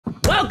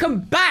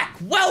welcome back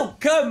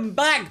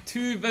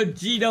to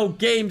Vegito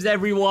Games,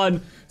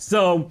 everyone.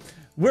 So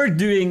we're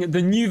doing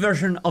the new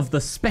version of the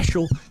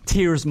special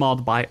tiers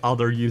mod by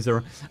other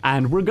user,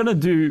 and we're gonna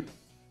do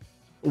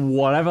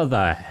whatever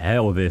the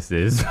hell this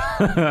is.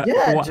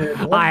 Yeah, dude,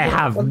 I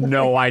have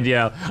no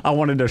idea. I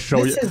wanted to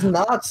show you. This is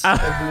not a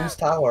Bloons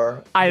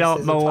Tower. I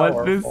don't know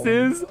what this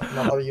is.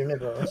 Another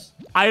universe.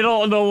 I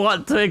don't know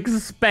what to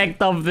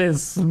expect of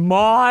this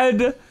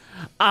mod.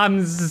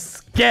 I'm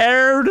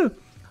scared.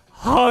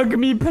 Hug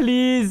me,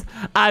 please,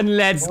 and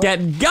let's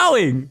get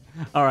going.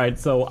 All right,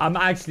 so I'm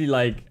actually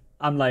like,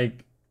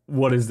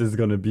 what is this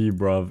gonna be,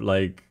 bruv?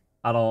 Like,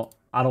 I don't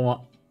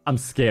want. I'm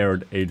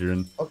scared,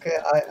 Adrian. Okay,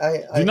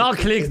 I do not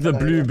click the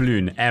blue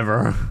balloon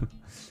ever.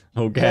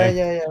 Okay.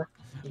 Yeah.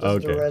 Just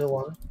okay. the red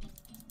one.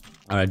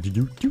 All right.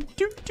 Do.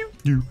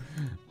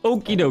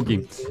 Okie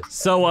dokie.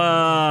 So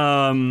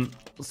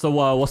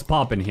what's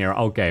poppin' here?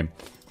 Okay.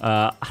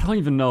 I don't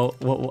even know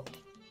what.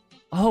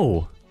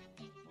 Oh.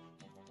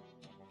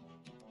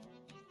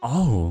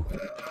 I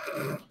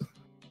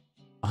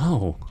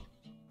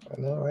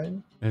know, right?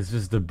 It's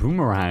just the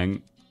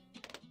boomerang.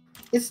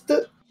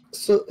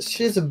 So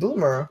she's a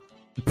boomer.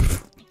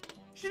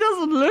 She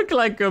doesn't look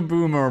like a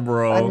boomer,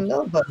 bro. I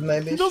know, but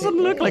maybe she doesn't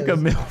look like a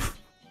MILF.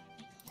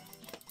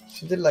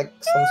 She did like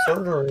some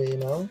surgery, you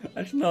know?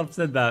 I should not have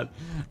said that.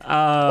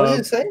 What did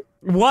you say?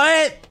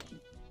 What?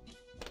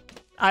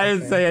 I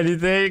didn't say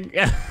anything.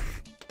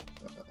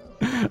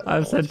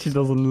 I said she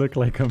doesn't look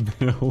like a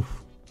MILF.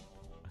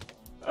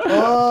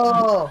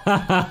 Oh!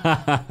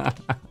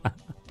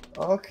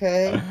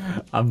 Okay.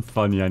 I'm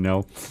funny, I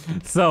know.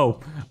 So,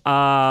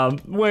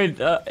 wait,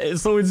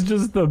 so it's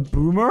just the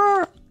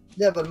boomer?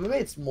 Yeah, but maybe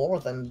it's more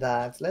than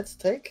that. Let's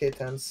take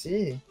it and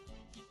see.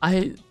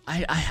 I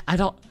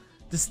don't...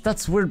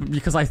 That's weird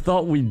because I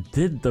thought we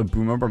did the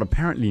boomer, but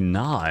apparently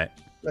not.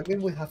 Like,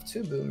 maybe we have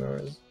two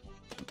boomers.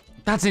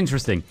 That's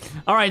interesting.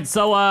 All right,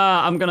 so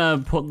I'm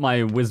gonna put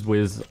my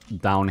Whiz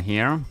down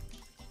here.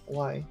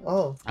 Why?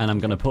 Oh. And I'm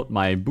gonna put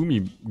my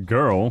Boomy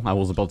girl, I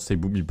was about to say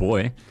Boomy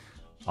boy,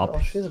 up,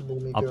 oh, she's a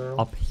Boomy girl.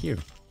 Up here.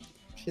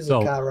 She's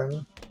a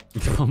Karen.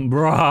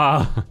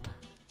 Bruh.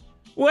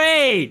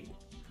 Wait!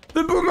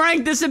 The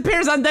boomerang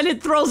disappears and then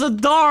it throws a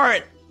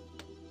dart!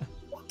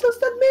 What does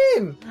that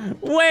mean?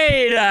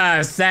 Wait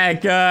a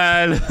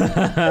second!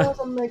 It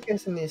doesn't make any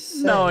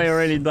sense. No, it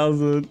really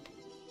doesn't.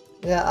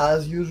 Yeah,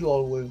 as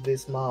usual with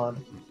this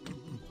mod.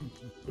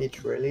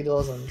 It really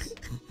doesn't.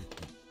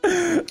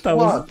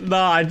 No,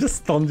 I just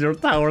stunned your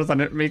towers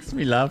and it makes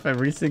me laugh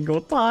every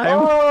single time.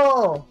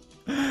 Oh!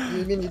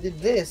 You mean you did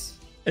this?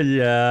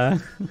 Yeah.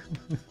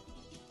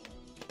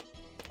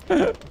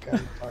 Okay,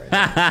 sorry.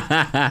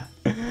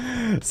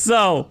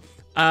 So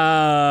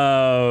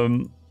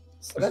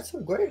let's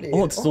upgrade it.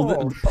 Oh, it's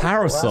the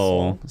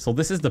parasol. So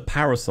this is the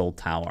parasol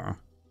tower.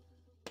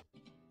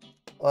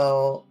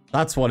 Well,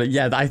 that's what it.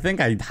 Yeah, I think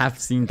I have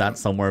seen that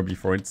somewhere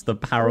before. It's the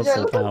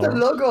parasol tower. Look at the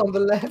logo on the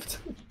left.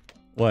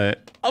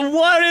 What?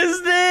 What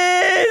is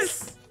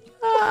this?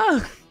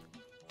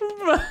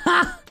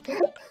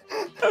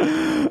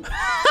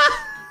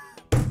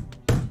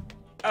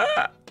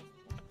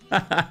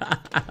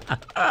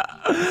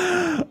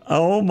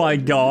 Oh my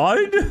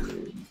god.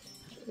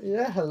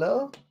 Yeah,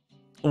 hello.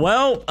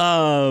 Well,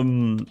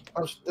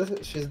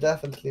 she's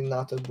definitely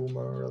not a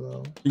boomer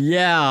though.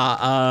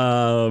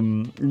 Yeah,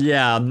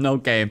 yeah,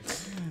 okay.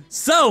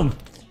 So,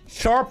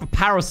 sharp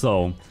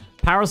parasol.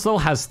 Parasol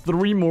has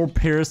 3 more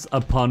pierce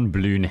upon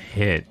balloon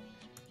hit.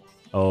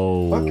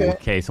 Oh,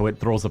 okay. So it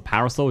throws a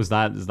parasol.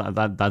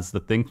 That's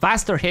the thing?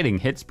 Faster hitting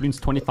hits balloons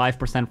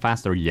 25%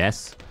 faster.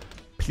 Yes,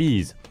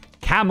 please.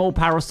 Camo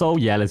parasol.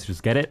 Yeah, let's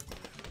just get it.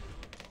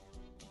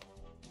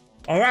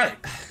 All right.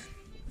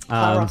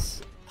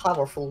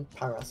 Powerful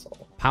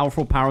parasol.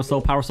 Powerful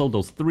parasol. Parasol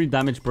does 3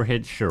 damage per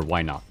hit. Sure,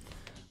 why not?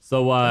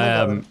 So,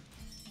 what?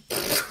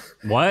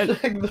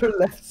 Check the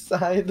left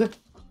side.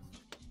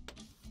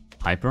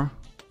 Piper?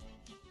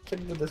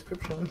 Check the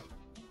description.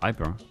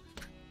 Piper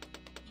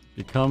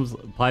becomes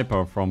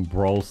Piper from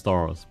Brawl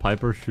Stars.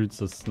 Piper shoots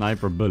a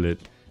sniper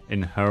bullet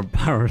in her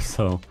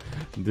parasol,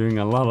 doing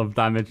a lot of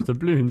damage to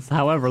balloons.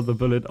 However, the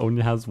bullet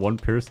only has 1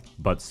 pierce,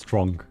 but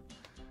strong.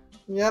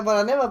 Yeah, but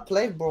I never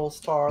played Brawl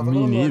Stars.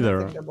 Me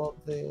neither. I don't know anything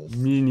about this.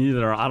 Me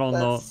neither. I don't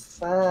know. That's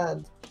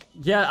sad.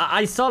 Yeah,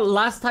 I saw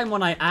last time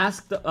when I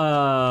asked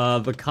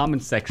the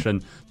comment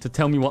section to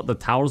tell me what the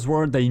towers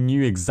were, they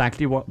knew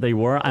exactly what they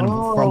were and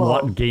from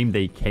what game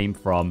they came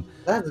from.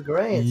 That's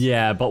great.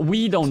 Yeah, but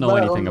we don't know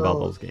anything about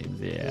those games.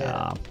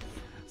 Yeah.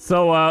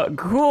 So,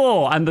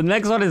 cool. And the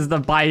next one is the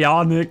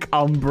Bionic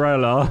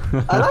Umbrella.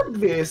 I like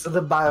this,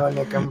 the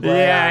Bionic Umbrella.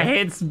 Yeah,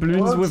 hits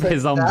balloons with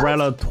his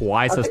umbrella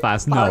twice as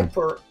fast. No.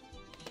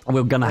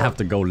 We're gonna have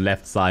to go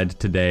left side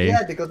today.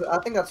 Yeah, because I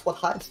think that's what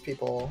hides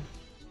people.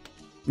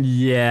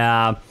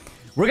 Yeah,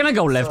 we're gonna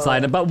go left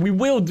side, but we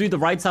will do the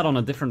right side on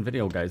a different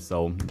video, guys.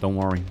 So don't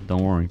worry.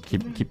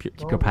 Keep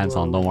your pants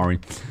on. Don't worry.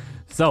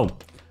 So,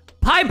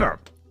 Piper.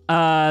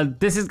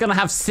 This is gonna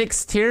have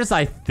 6 tiers,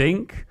 I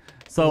think.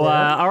 So,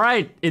 all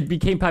right, it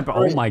became Piper.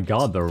 Oh my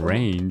god, the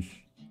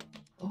range.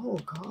 Oh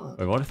god.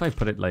 Wait, what if I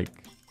put it like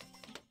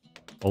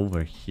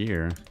over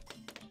here?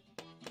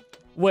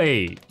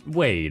 Wait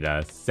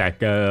a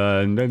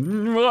second.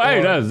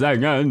 Wait a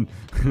second.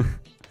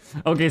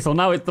 Okay, so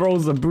now it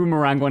throws a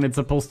boomerang when it's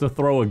supposed to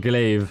throw a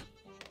glaive.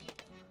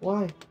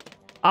 Why?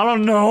 I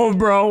don't know,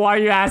 bro. Why are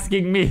you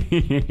asking me?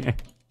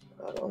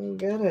 I don't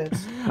get it.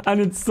 And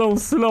it's so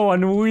slow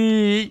and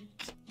weak.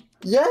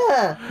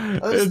 Yeah!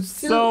 It's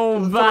so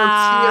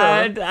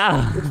bad.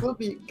 It will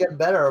get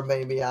better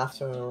maybe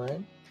after,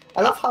 right?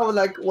 I love how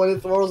like when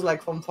it throws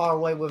like from far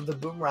away with the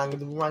boomerang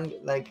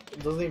like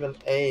it doesn't even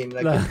aim.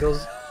 Like it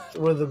goes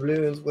through the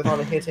balloons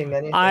without hitting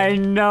anything. I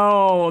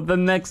know. The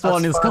next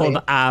one is funny.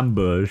 called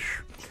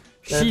Ambush.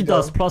 She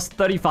does plus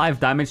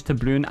 35 damage to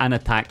balloon and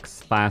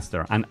attacks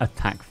faster.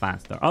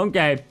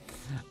 Okay.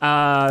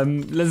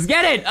 Let's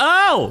get it.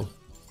 Oh!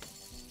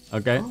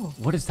 Okay. Oh.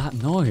 What is that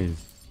noise?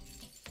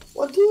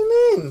 What do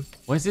you mean?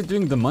 Why is it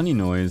doing the money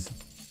noise?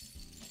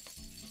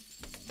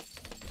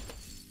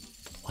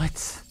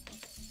 What?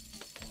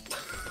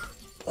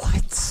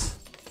 What?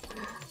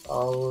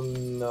 Oh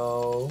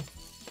no.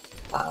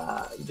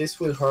 This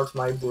will hurt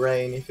my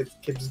brain if it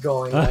keeps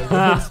going like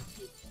this.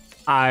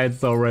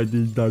 It's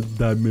already done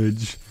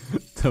damage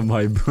to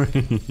my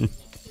brain.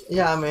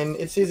 Yeah, I mean,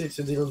 it's easy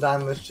to deal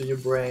damage to your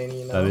brain,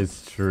 you know. That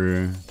is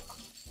true.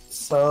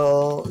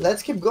 So,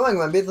 let's keep going.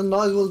 Maybe the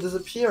noise will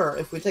disappear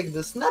if we take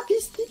the snappy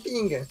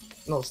snipping.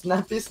 No,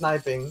 snappy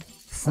sniping.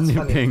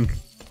 Snipping.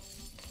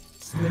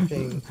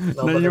 Snipping.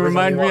 No, you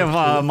remind me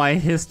of my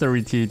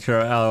history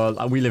teacher.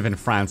 We live in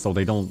France, so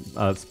they don't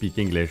speak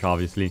English,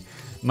 obviously.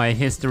 My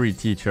history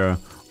teacher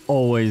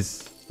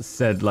always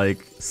said,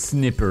 like,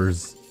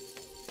 snippers.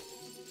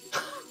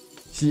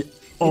 She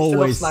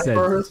always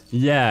said...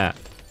 Yeah.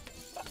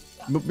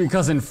 But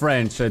because in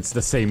French, it's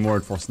the same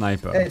word for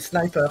sniper. Hey,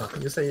 sniper,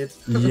 you say it.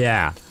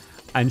 Yeah.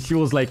 And she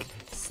was like,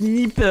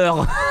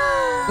 sniper.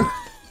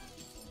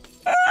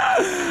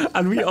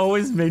 And we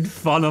always made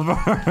fun of her.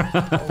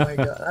 Oh my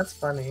god, that's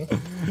funny.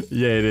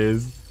 Yeah, it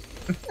is.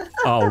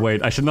 Oh,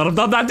 wait, I should not have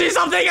done that. Do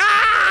something!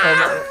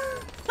 Ah!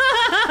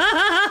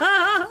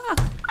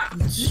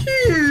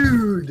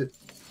 Dude!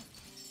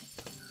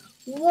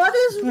 What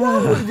is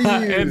wrong with you?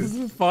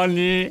 It's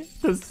funny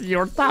to see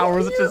your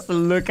towers just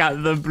look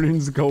at the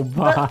balloons go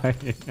by.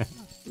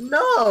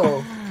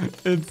 No!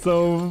 It's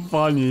so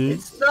funny.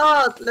 It's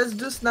not! Let's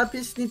do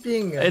snappy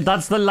snipping.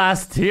 That's the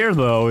last tier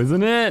though,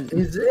 isn't it?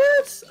 Is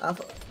it?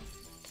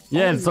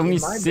 Yeah, it's only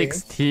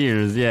 6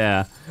 tiers,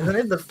 yeah. Isn't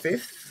it the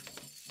 5th?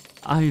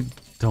 I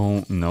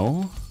don't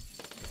know.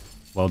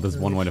 Well, there's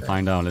one way to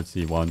find out. Let's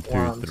see. 1,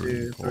 2,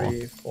 3,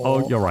 4.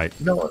 Oh, you're right.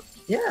 No,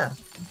 yeah.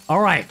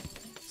 Alright.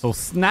 So,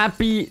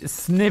 snappy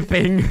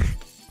snipping.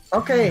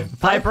 Okay.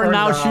 Piper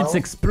now shoots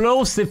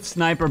explosive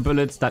sniper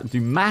bullets that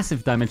do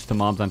massive damage to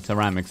mobs and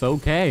ceramics.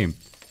 Okay.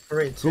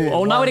 3, 2,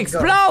 Oh, now it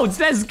explodes!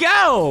 Go. Let's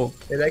go!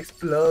 It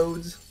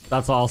explodes.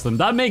 That's awesome.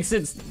 That makes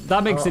it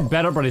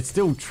better, but it's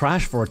still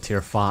trash for a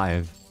tier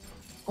 5.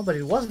 Oh, but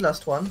it was the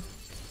last one.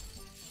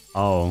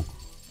 Oh.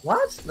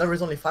 What? There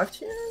is only 5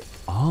 tiers?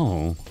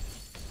 Oh.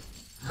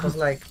 Because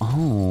like...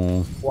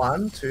 Oh.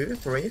 1, 2,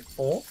 3,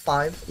 4,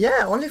 5.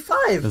 Yeah, only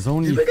 5. There's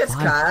only 5. Did we get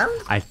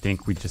scammed? I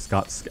think we just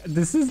got scammed.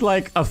 This is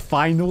like a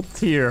final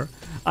tier.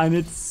 And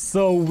it's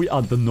so weird.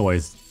 The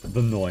noise.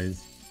 The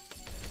noise.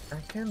 I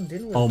can't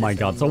deal with Oh my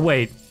god. So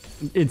wait.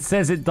 It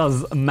says it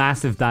does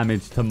massive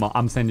damage to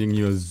I'm sending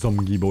you a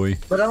zombie boy.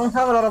 But I don't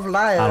have a lot of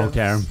lives. I don't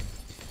care.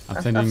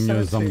 I'm sending you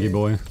a zombie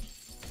boy.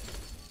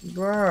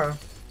 Bruh.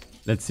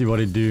 Let's see what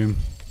it do.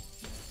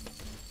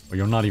 Well,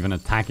 you're not even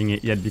attacking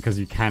it yet because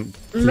you can't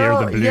clear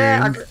the balloons.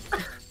 Yeah,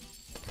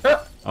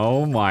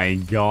 oh my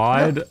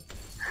god.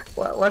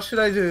 What should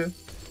I do?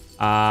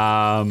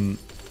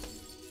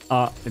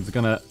 It's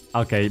gonna...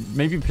 Okay,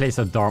 maybe place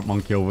a dart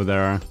monkey over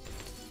there.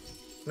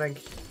 Like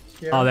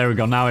here? Oh, there we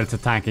go. Now it's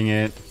attacking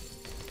it.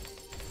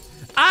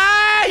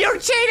 Ah, you're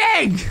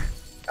cheating!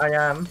 I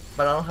am,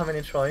 but I don't have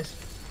any choice.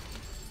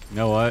 You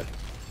know what?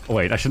 Oh,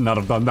 wait, I should not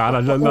have done that. I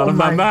should not have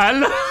done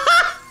that.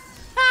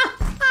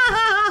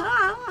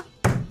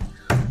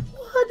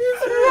 What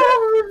is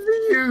wrong with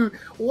you?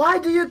 Why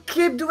do you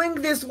keep doing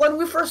this? When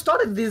we first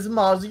started these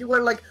mods, you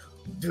were like,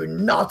 do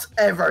not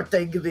ever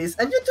take this.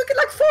 And you took it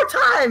like 4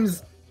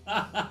 times.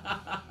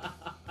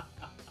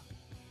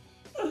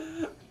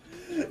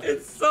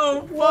 It's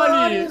so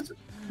funny.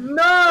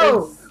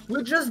 No,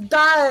 we just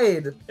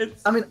died.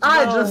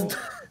 I just...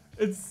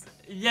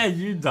 Yeah,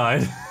 you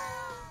died.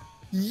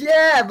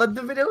 Yeah, but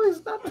the video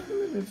is not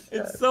 2 minutes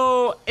yet.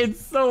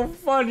 It's so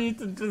funny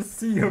to just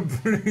see your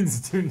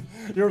balloons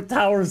your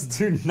towers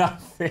do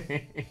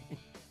nothing.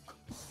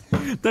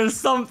 There's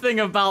something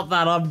about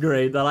that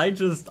upgrade that I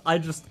just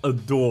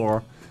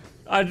adore.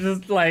 I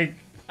just like...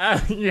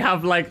 you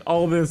have like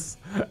all this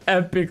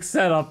epic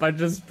setup. I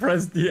just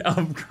press the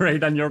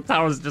upgrade and your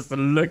towers just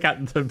look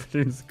at the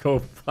balloons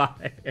go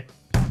by.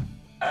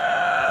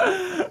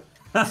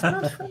 It's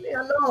not funny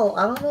at all.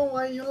 I don't know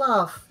why you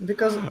laugh.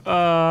 Because...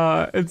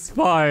 It's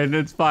fine.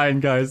 It's fine,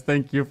 guys.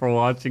 Thank you for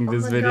watching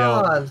this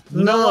video. God.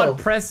 You know what?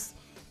 Press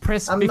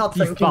Press I'm not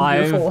thanking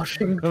you for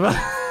 55. watching.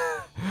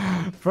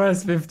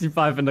 Press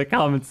 55 in the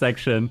comment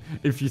section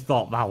if you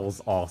thought that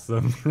was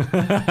awesome.